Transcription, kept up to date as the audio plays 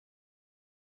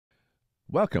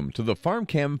Welcome to the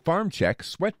PharmChek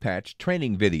Sweat Patch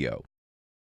training video.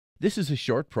 This is a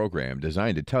short program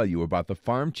designed to tell you about the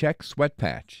PharmChek Sweat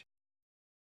Patch.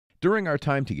 During our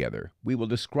time together, we will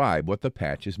describe what the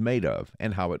patch is made of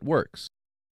and how it works.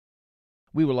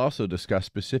 We will also discuss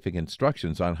specific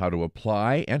instructions on how to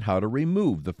apply and how to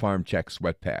remove the PharmChek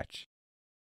Sweat Patch.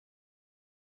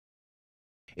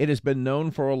 It has been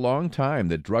known for a long time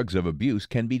that drugs of abuse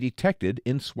can be detected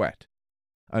in sweat.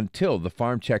 Until the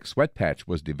PharmChek Sweat Patch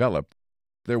was developed,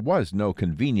 there was no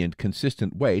convenient,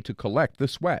 consistent way to collect the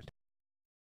sweat.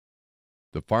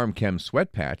 The PharmChem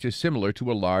Sweat Patch is similar to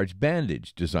a large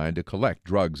bandage designed to collect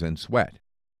drugs and sweat.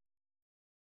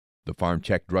 The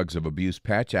PharmChek Drugs of Abuse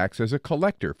patch acts as a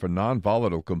collector for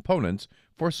non-volatile components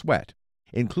for sweat,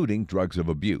 including drugs of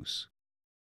abuse.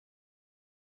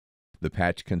 The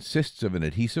patch consists of an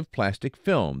adhesive plastic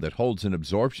film that holds an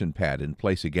absorption pad in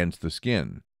place against the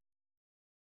skin.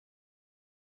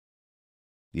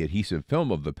 The adhesive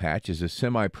film of the patch is a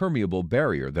semi-permeable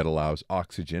barrier that allows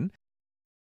oxygen,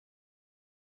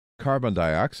 carbon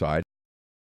dioxide,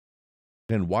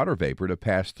 and water vapor to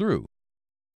pass through,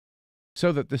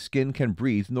 so that the skin can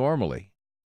breathe normally.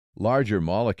 Larger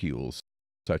molecules,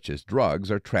 such as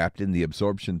drugs, are trapped in the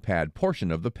absorption pad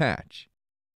portion of the patch.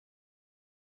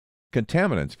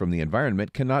 Contaminants from the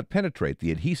environment cannot penetrate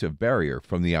the adhesive barrier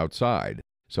from the outside,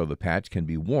 so the patch can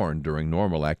be worn during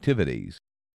normal activities.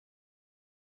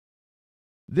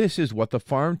 This is what the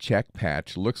PharmChek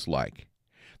patch looks like.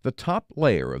 The top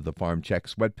layer of the PharmChek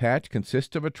Sweat Patch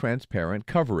consists of a transparent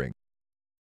covering.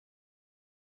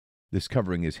 This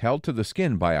covering is held to the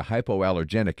skin by a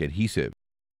hypoallergenic adhesive.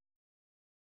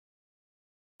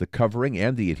 The covering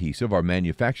and the adhesive are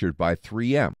manufactured by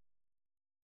 3M.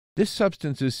 This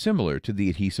substance is similar to the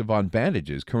adhesive on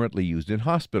bandages currently used in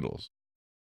hospitals.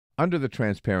 Under the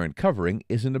transparent covering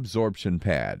is an absorption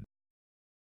pad.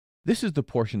 This is the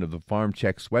portion of the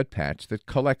PharmChek Sweat Patch that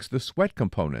collects the sweat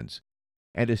components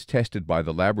and is tested by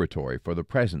the laboratory for the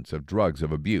presence of drugs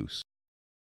of abuse.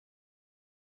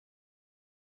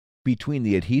 Between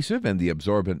the adhesive and the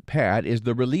absorbent pad is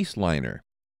the release liner.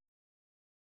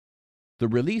 The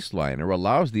release liner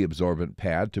allows the absorbent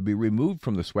pad to be removed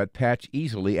from the sweat patch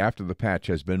easily after the patch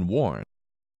has been worn.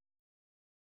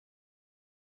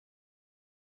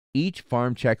 Each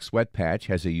PharmChek Sweat Patch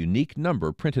has a unique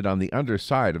number printed on the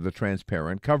underside of the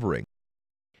transparent covering.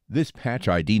 This patch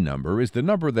ID number is the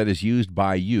number that is used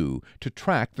by you to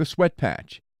track the sweat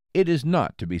patch. It is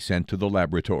not to be sent to the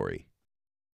laboratory.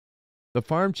 The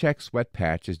PharmChek Sweat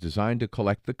Patch is designed to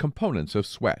collect the components of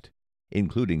sweat,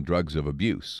 including drugs of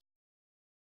abuse.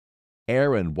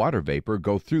 Air and water vapor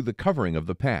go through the covering of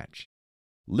the patch.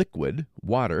 Liquid,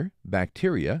 water,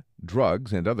 bacteria,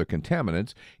 drugs, and other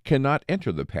contaminants cannot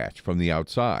enter the patch from the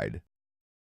outside.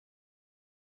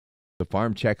 The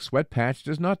PharmChek Sweat Patch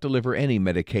does not deliver any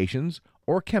medications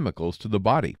or chemicals to the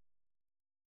body.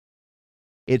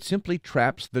 It simply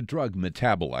traps the drug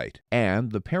metabolite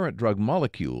and the parent drug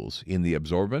molecules in the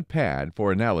absorbent pad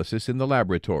for analysis in the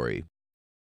laboratory.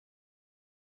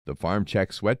 The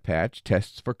PharmChek Sweat Patch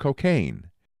tests for cocaine,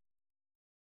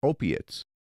 opiates,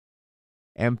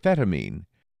 amphetamine,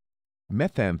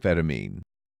 methamphetamine,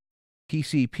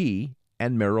 PCP,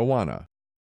 and marijuana.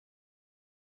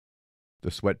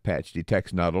 The sweat patch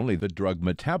detects not only the drug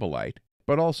metabolite,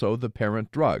 but also the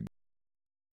parent drug.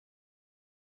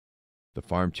 The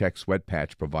PharmChek Sweat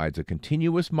Patch provides a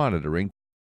continuous monitoring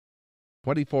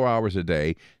 24 hours a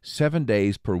day, 7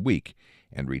 days per week,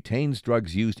 and retains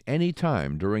drugs used any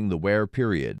time during the wear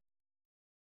period.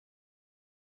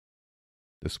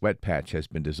 The sweat patch has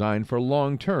been designed for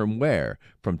long-term wear,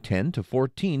 from 10 to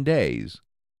 14 days.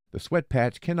 The sweat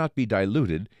patch cannot be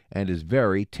diluted and is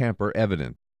very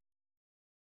tamper-evident.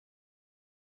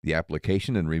 The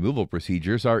application and removal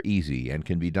procedures are easy and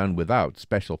can be done without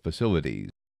special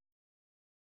facilities.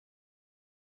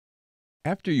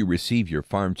 After you receive your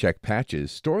PharmChek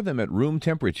patches, store them at room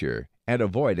temperature and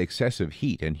avoid excessive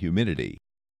heat and humidity.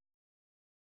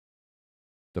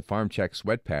 The PharmChek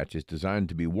Sweat Patch is designed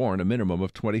to be worn a minimum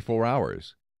of 24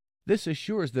 hours. This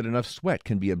assures that enough sweat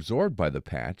can be absorbed by the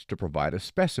patch to provide a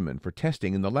specimen for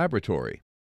testing in the laboratory.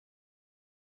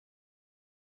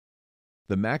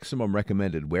 The maximum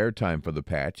recommended wear time for the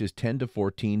patch is 10 to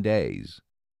 14 days.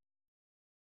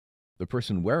 The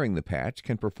person wearing the patch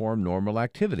can perform normal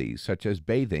activities such as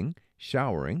bathing,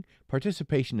 showering,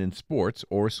 participation in sports,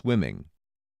 or swimming.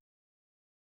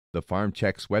 The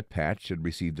PharmChek Sweat Patch should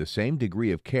receive the same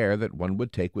degree of care that one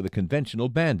would take with a conventional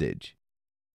bandage.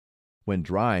 When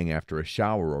drying after a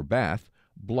shower or bath,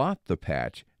 blot the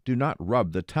patch, do not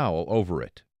rub the towel over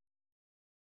it.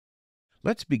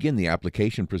 Let's begin the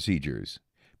application procedures.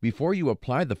 Before you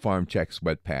apply the PharmChek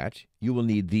Sweat Patch, you will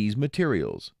need these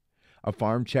materials: a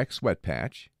PharmChek Sweat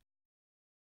Patch,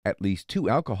 at least 2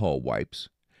 alcohol wipes,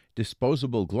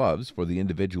 disposable gloves for the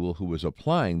individual who is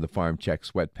applying the PharmChek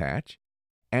Sweat Patch,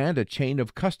 and a chain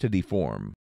of custody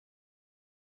form.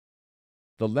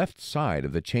 The left side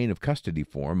of the chain of custody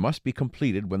form must be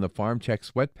completed when the PharmChek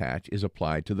Sweat Patch is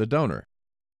applied to the donor.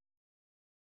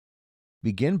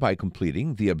 Begin by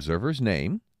completing the observer's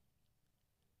name,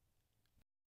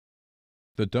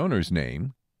 the donor's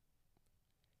name,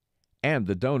 and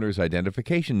the donor's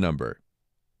identification number.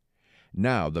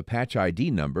 Now, the patch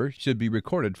ID number should be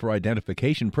recorded for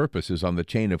identification purposes on the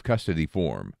chain of custody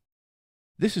form.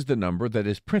 This is the number that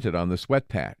is printed on the sweat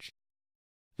patch.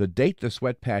 The date the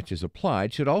sweat patch is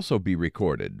applied should also be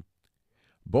recorded.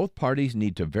 Both parties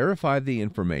need to verify the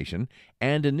information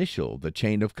and initial the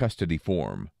chain of custody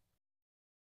form.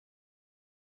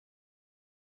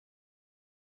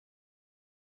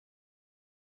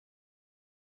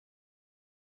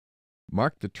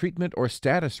 Mark the treatment or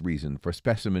status reason for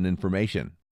specimen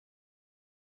information.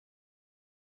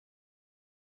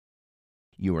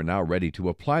 You are now ready to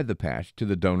apply the patch to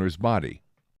the donor's body.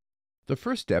 The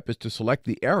first step is to select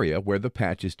the area where the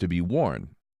patch is to be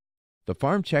worn. The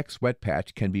PharmChek Sweat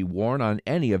Patch can be worn on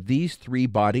any of these 3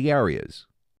 body areas: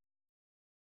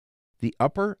 the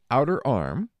upper outer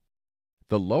arm,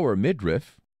 the lower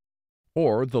midriff,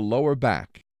 or the lower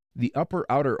back. The upper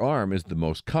outer arm is the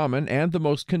most common and the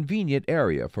most convenient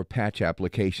area for patch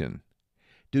application.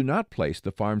 Do not place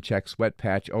the PharmChek Sweat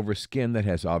Patch over skin that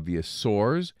has obvious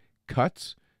sores,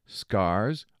 cuts,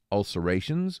 scars,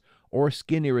 ulcerations, or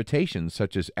skin irritations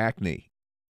such as acne.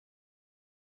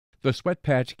 The sweat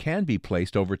patch can be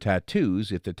placed over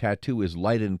tattoos if the tattoo is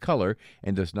light in color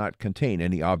and does not contain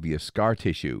any obvious scar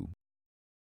tissue.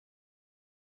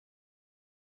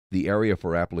 The area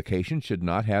for application should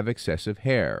not have excessive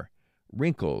hair,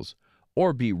 wrinkles,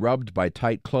 or be rubbed by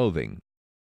tight clothing.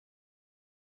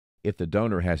 If the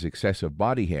donor has excessive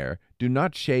body hair, do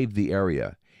not shave the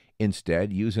area.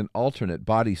 Instead, use an alternate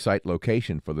body site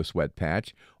location for the sweat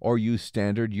patch or use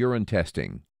standard urine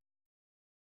testing.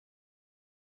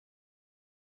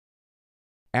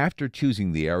 After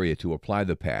choosing the area to apply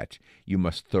the patch, you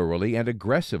must thoroughly and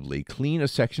aggressively clean a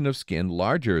section of skin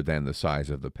larger than the size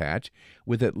of the patch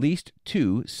with at least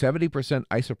 2 70%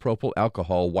 isopropyl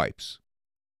alcohol wipes.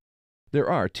 There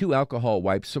are 2 alcohol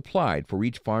wipes supplied for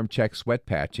each PharmChek Sweat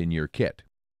Patch in your kit.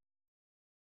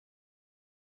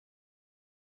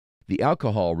 The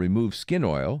alcohol removes skin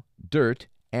oil, dirt,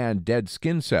 and dead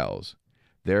skin cells.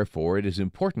 Therefore, it is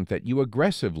important that you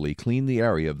aggressively clean the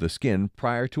area of the skin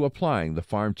prior to applying the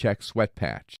PharmChek Sweat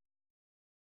Patch.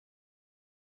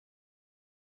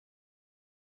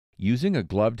 Using a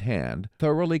gloved hand,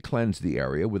 thoroughly cleanse the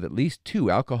area with at least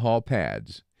 2 alcohol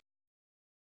pads.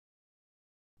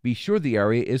 Be sure the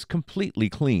area is completely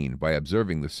clean by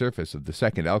observing the surface of the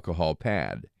second alcohol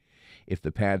pad. If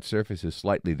the pad surface is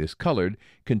slightly discolored,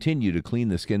 continue to clean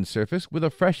the skin surface with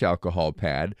a fresh alcohol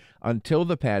pad until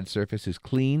the pad surface is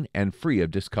clean and free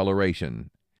of discoloration.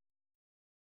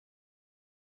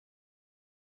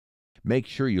 Make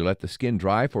sure you let the skin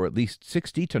dry for at least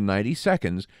 60 to 90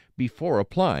 seconds before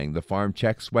applying the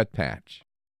PharmChek Sweat Patch.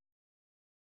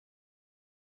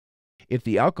 If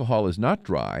the alcohol is not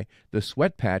dry, the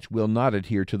sweat patch will not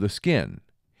adhere to the skin.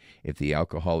 If the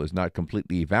alcohol is not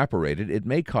completely evaporated, it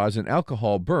may cause an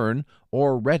alcohol burn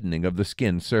or reddening of the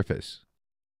skin surface.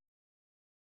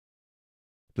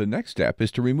 The next step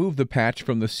is to remove the patch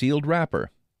from the sealed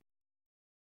wrapper.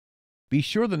 Be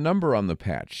sure the number on the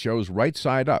patch shows right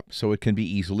side up so it can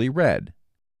be easily read.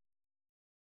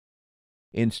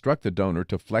 Instruct the donor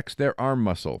to flex their arm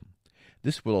muscle.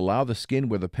 This will allow the skin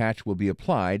where the patch will be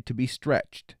applied to be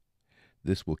stretched.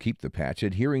 This will keep the patch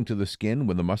adhering to the skin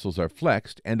when the muscles are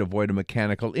flexed and avoid a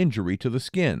mechanical injury to the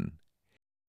skin.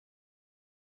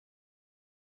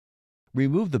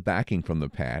 Remove the backing from the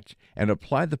patch and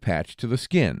apply the patch to the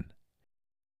skin.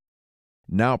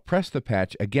 Now press the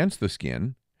patch against the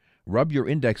skin. Rub your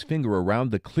index finger around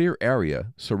the clear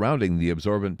area surrounding the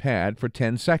absorbent pad for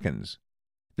 10 seconds.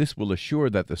 This will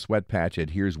assure that the sweat patch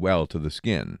adheres well to the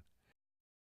skin.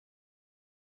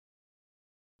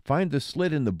 Find the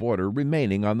slit in the border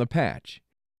remaining on the patch.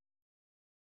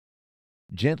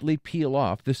 Gently peel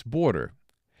off this border.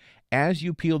 As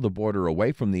you peel the border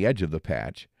away from the edge of the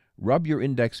patch, rub your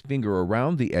index finger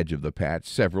around the edge of the patch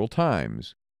several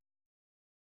times.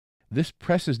 This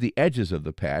presses the edges of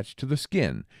the patch to the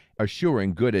skin,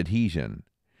 assuring good adhesion.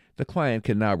 The client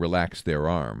can now relax their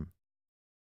arm.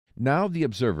 Now the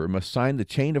observer must sign the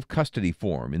chain of custody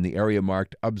form in the area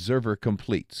marked Observer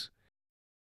Completes.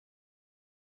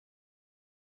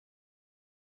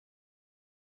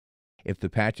 If the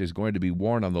patch is going to be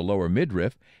worn on the lower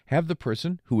midriff, have the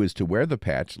person who is to wear the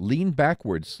patch lean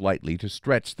backwards slightly to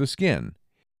stretch the skin.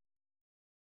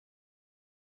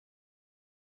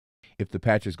 If the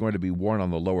patch is going to be worn on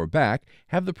the lower back,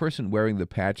 have the person wearing the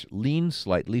patch lean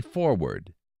slightly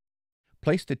forward.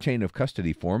 Place the chain of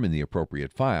custody form in the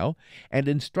appropriate file and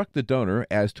instruct the donor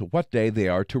as to what day they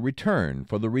are to return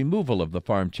for the removal of the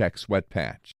PharmChek Sweat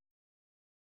Patch.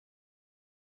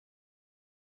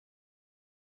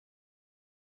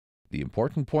 The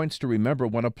important points to remember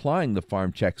when applying the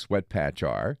PharmChek Sweat Patch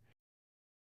are: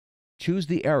 choose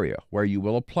the area where you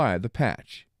will apply the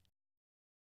patch.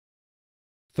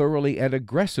 Thoroughly and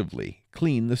aggressively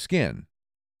clean the skin.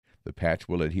 The patch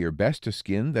will adhere best to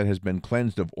skin that has been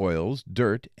cleansed of oils,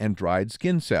 dirt, and dried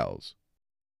skin cells.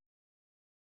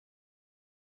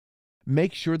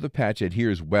 Make sure the patch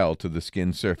adheres well to the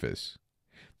skin surface.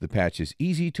 The patch is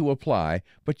easy to apply,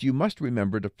 but you must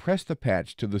remember to press the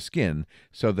patch to the skin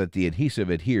so that the adhesive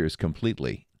adheres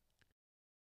completely.